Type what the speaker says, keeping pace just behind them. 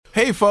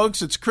Hey,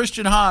 folks, it's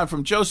Christian Hahn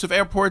from Joseph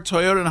Airport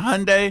Toyota and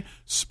Hyundai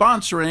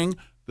sponsoring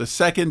the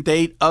Second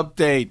Date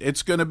Update.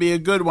 It's going to be a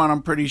good one,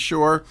 I'm pretty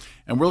sure.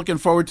 And we're looking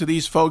forward to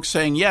these folks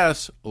saying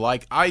yes,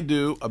 like I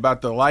do,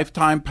 about the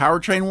lifetime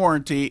powertrain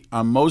warranty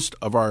on most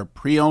of our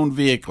pre-owned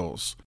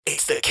vehicles.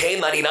 It's the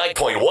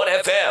K99.1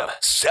 FM,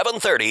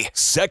 730.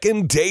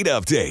 Second Date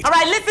Update. All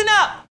right, listen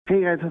up.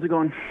 Hey guys, how's it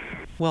going?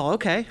 Well,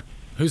 okay.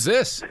 Who's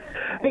this?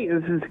 Hey,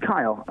 this is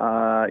Kyle.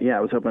 I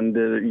was hoping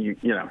to, you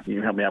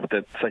can help me out with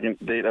that second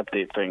date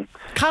update thing.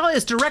 Kyle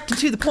is direct and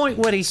to the point,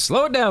 Woody.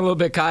 Slow it down a little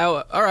bit,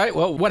 Kyle. All right,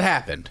 well, what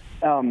happened?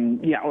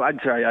 I'm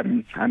sorry.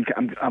 I'm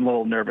a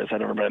little nervous.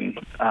 I've never been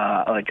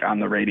on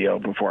the radio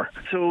before.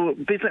 So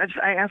basically,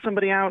 I asked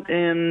somebody out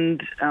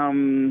and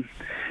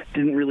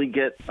didn't really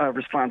get a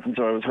response, and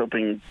so I was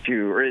hoping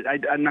to.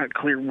 I'm not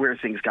clear where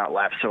things got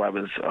left, so I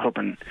was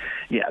hoping,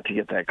 to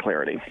get that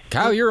clarity.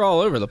 Kyle, you're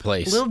all over the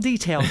place. A little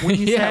detailed, would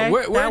you yeah, say?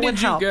 where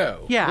did you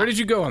go? Yeah. Where did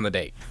you go on the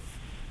date?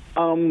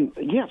 So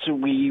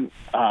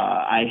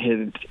I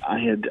had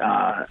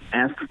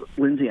asked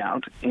Lindsay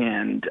out,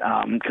 and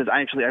because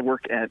I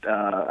work at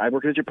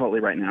Chipotle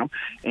right now,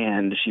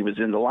 and she was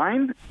in the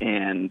line,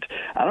 and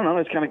I don't know,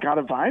 I just kind of got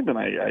a vibe, and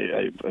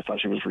I thought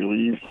she was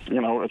really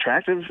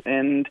attractive,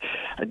 and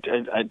I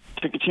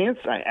took a chance.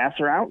 I asked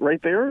her out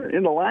right there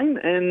in the line,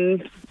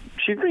 and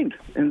she agreed,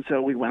 and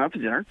so we went out to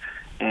dinner.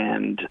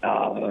 And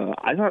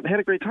I had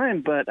a great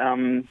time, but I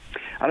don't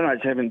know. I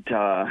just haven't.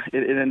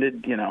 It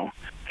ended, a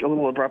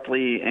little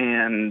abruptly,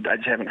 and I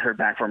just haven't heard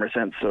back from her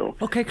since. So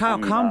okay, Kyle,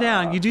 calm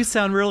down. You do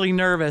sound really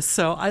nervous.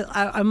 So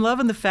I'm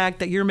loving the fact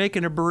that you're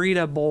making a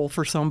burrito bowl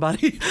for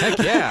somebody. Heck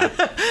yeah!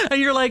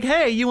 And you're like,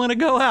 hey, you want to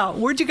go out?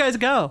 Where'd you guys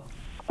go?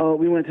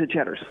 We went to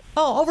Cheddar's.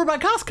 Oh, over by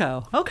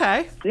Costco.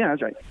 Okay. Yeah,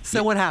 that's right.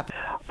 So what happened?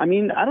 I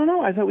don't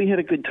know. I thought we had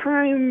a good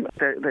time.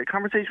 The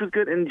conversation was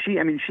good, and she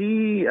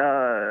actually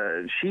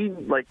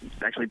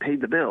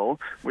paid the bill,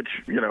 which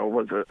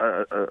was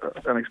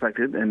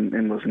unexpected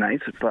and was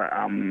nice. But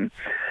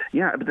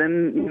but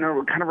then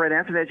kind of right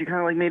after that, she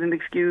kind of made an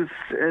excuse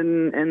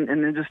and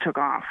then just took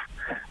off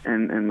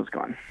and was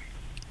gone.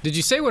 Did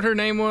you say what her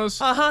name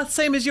was?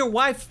 Same as your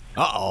wife.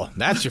 Uh-oh,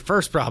 that's your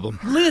first problem.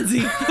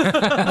 Lindsay.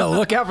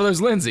 Look out for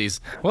those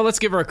Lindsays. Well, let's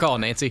give her a call,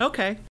 Nancy.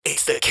 Okay.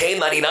 It's the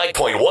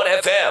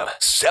K99.1 FM,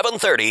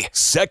 730.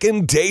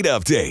 Second Date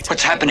Update.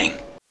 What's happening?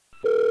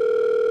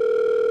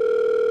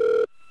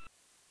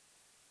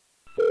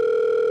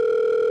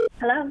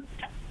 Hello.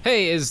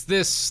 Hey, is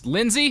this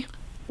Lindsay?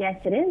 Yes,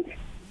 it is.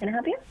 Can I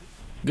help you?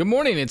 Good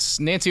morning. It's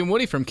Nancy and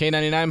Woody from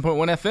K99.1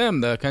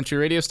 FM, the country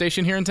radio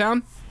station here in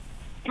town.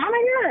 Oh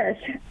my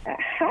gosh.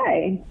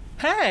 Hi.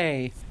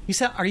 Hey.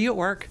 Are you at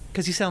work?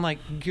 Because you sound like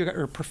you got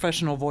your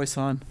professional voice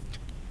on.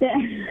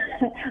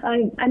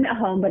 I'm at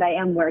home, but I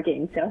am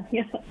working. So,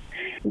 yeah.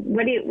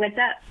 What's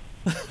up?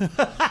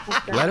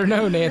 Let her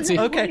know, Nancy.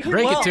 Okay.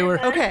 Break it to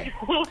her. Okay.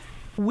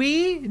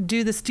 We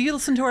do this. Do you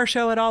listen to our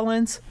show at all,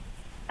 Linz?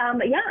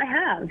 Yeah, I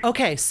have.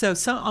 Okay, so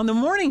on the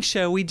morning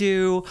show, we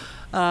do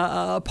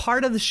a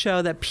part of the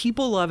show that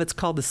people love. It's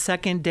called the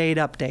Second Date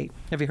Update.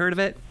 Have you heard of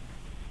it?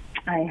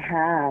 I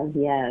have,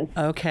 yes.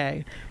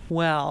 Okay.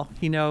 Well,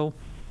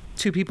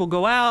 two people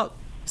go out,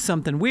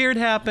 something weird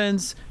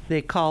happens,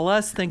 they call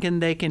us thinking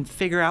they can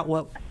figure out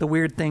what the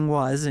weird thing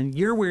was, and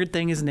your weird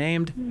thing is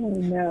named... Oh,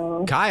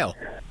 no. Kyle.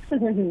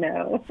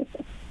 No.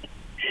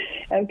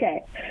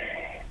 Okay.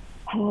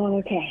 Oh,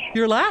 okay.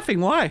 You're laughing.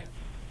 Why?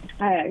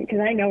 Because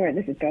I know where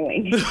this is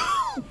going.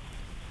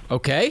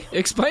 Okay.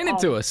 Explain it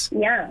to us.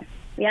 Yeah.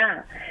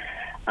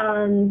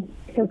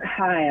 So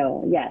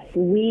Kyle, yes,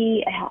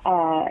 he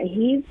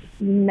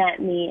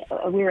met me.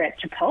 We were at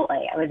Chipotle.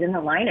 I was in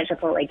the line at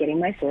Chipotle getting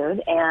my food,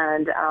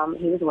 and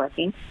he was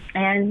working,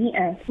 and he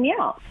asked me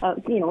out.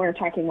 We were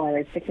talking while I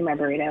was fixing my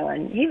burrito,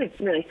 and he was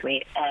really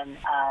sweet and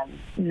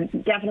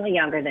definitely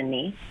younger than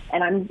me,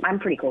 and I'm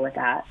pretty cool with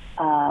that.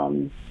 So I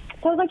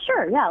was like,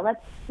 sure, yeah,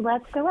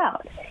 let's go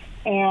out.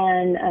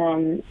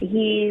 And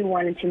he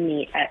wanted to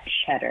meet at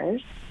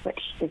Cheddar's, which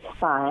is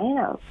fine.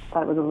 I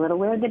thought it was a little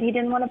weird that he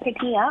didn't want to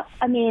pick me up.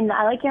 I mean,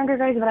 I like younger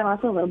guys, but I'm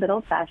also a little bit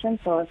old-fashioned,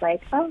 so I was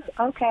like, oh,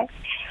 okay.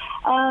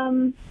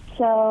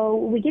 So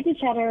we get to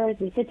Cheddar's,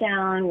 we sit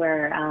down,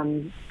 we're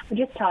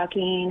just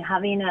talking,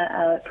 having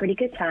a pretty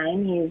good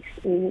time. He's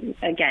a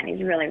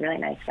really, really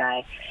nice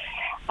guy.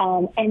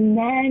 And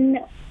then,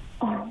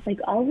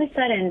 all of a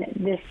sudden,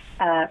 this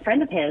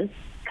friend of his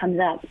comes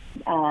up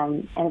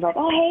and is like,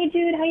 oh, hey,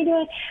 dude, how you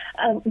doing?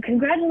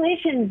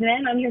 Congratulations,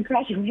 man, on your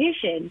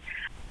graduation.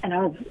 And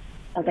I was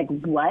like,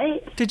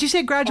 what? Did you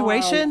say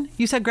graduation?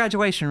 You said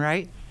graduation,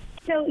 right?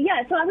 So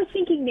I was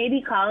thinking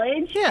maybe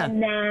college. Yeah.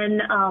 And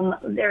then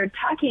they're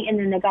talking, and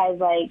then the guy's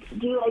like,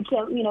 dude,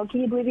 can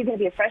you believe you're going to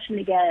be a freshman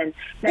again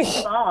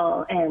next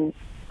fall? And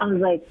I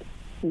was like,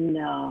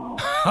 no.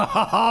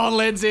 Oh,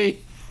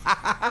 Lindsay.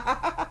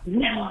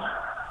 No.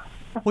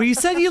 Well, you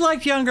said you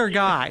liked younger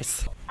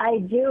guys. I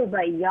do,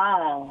 but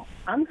y'all,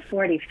 I'm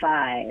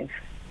 45.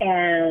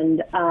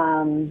 And,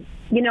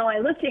 I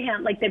looked at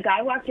him, the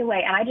guy walked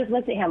away, and I just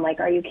looked at him like,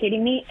 are you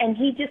kidding me? And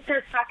he just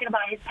starts talking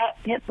about his pet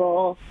pit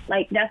bull,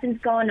 like nothing's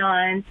going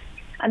on.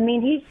 I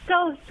mean, he's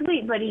so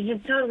sweet, but he's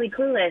just totally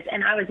clueless.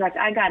 And I was like,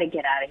 I got to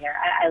get out of here.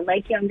 I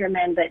like younger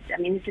men, but I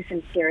mean, this is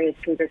some serious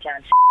Cougar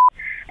Town shit.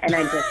 And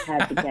I just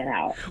had to get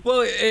out.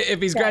 Well, if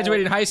he's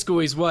graduated high school,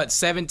 he's what,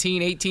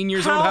 17, 18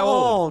 years old? How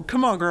old?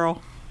 Come on,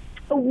 girl.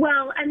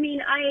 Well, I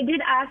mean, I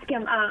did ask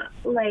him, I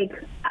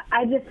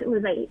just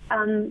was like,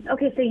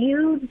 okay, so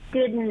you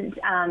didn't,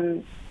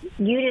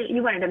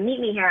 you wanted to meet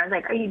me here. I was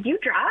like, do you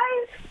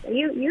drive?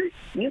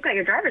 You've got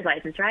your driver's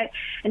license, right?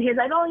 And he was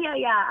like, oh,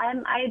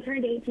 yeah, I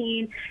turned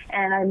 18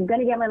 and I'm going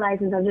to get my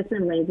license. I've just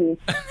been lazy.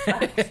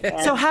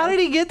 So how did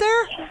he get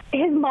there?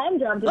 His mom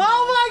dropped him.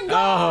 Oh my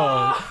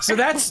God. Oh, so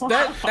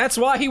that's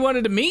why he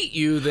wanted to meet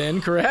you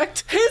then,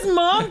 correct? His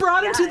mom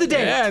brought him to the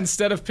date. Yeah,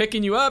 instead of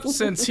picking you up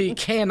since he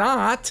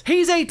cannot.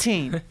 He's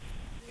 18.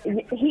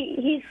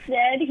 He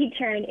said he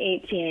turned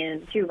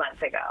 18 2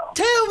 months ago.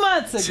 2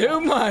 months ago.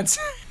 2 months.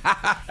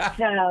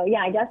 So,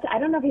 yeah, I guess, I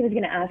don't know if he was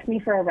going to ask me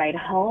for a ride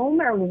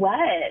home or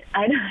what.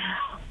 I don't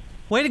know.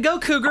 Way to go,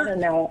 Cougar. I don't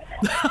know.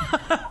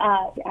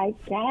 I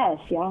guess,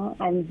 yeah.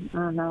 I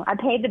don't know. I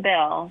paid the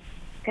bill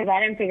because I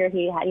didn't figure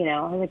he had,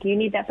 I was like, you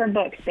need that for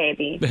books,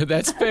 baby.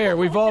 That's fair.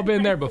 We've all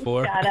been there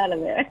before. Got out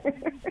of it.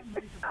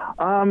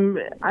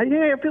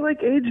 I feel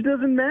like age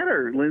doesn't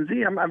matter,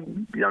 Lindsay.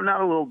 I'm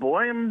not a little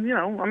boy. I'm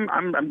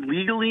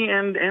legally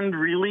and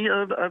really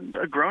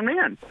a grown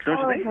man. Don't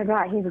you I think?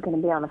 forgot he was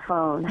going to be on the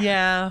phone.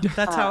 Yeah,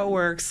 that's how it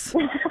works.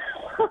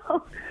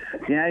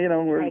 Yeah,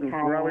 we're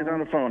Kyle. always on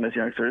the phone as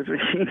youngsters. What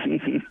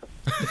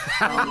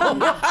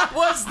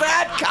was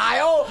that,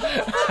 Kyle?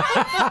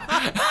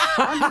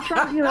 I'm just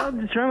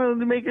trying,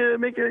 to make it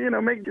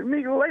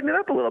lighten it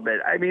up a little bit.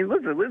 I mean,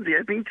 listen, Lindsay,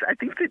 I think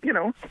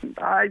that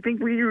I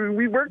think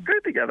we work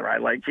good together. I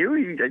like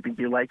you. I think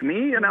you like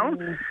me.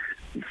 There's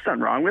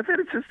nothing wrong with it.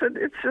 It's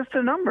just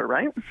a number,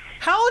 right?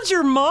 How old's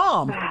your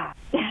mom?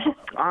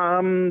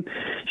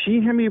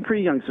 She had me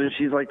pretty young, so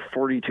she's like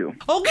 42.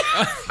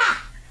 Okay.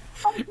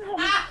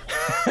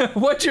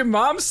 What'd your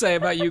mom say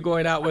about you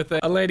going out with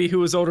a lady who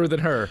was older than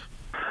her?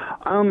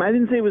 I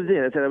didn't say it was it.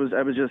 I said I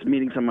was just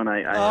meeting someone I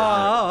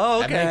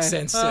okay. That makes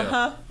sense too.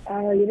 Uh-huh.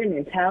 Oh, you didn't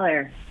even tell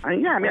her. I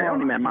don't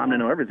need my mom to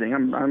know everything.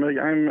 I'm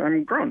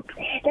grown.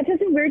 That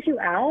doesn't weird you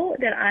out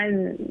that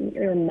I'm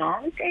your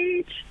mom's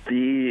age?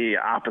 The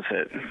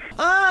opposite.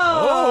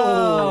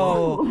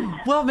 Oh.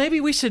 Well, maybe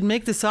we should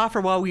make this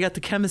offer while we got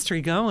the chemistry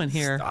going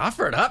here.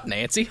 Offer it up,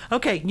 Nancy.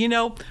 Okay,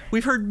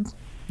 we've heard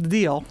the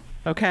deal,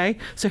 okay?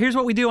 So here's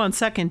what we do on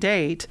second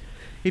date.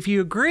 If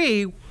you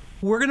agree,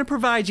 we're going to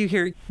provide you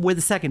here with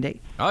a second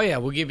date. Oh, yeah,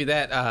 we'll give you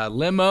that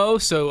limo.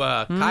 So,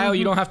 Kyle,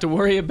 you don't have to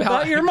worry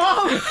about your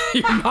mom.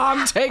 Your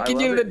mom taking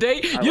you to the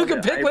date. You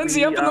can pick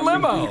Lindsay up in the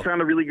limo. We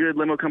found a really good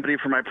limo company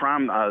for my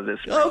prom this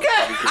spring.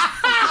 Okay. You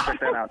can check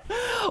that out.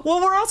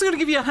 Well, we're also going to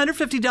give you a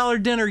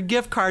 $150 dinner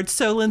gift card,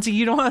 so, Lindsay,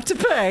 you don't have to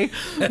pay.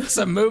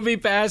 Some movie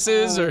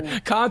passes or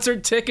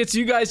concert tickets.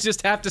 You guys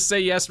just have to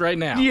say yes right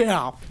now.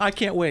 Yeah, I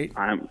can't wait.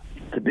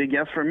 It's a big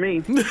yes from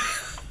me.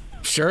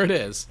 Sure it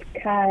is.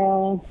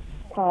 Kyle,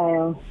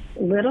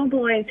 little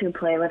boys who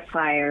play with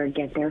fire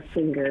get their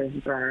fingers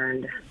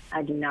burned.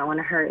 I do not want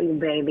to hurt you,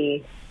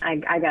 baby. I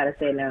gotta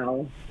say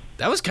no.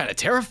 That was kind of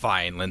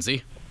terrifying,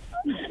 Lindsay.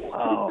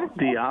 Oh,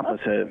 the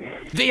opposite.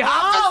 The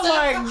opposite?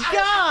 Oh, my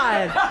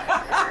God.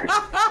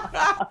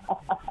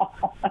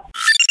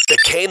 The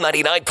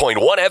K99.1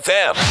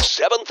 FM,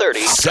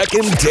 730.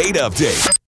 Second date update.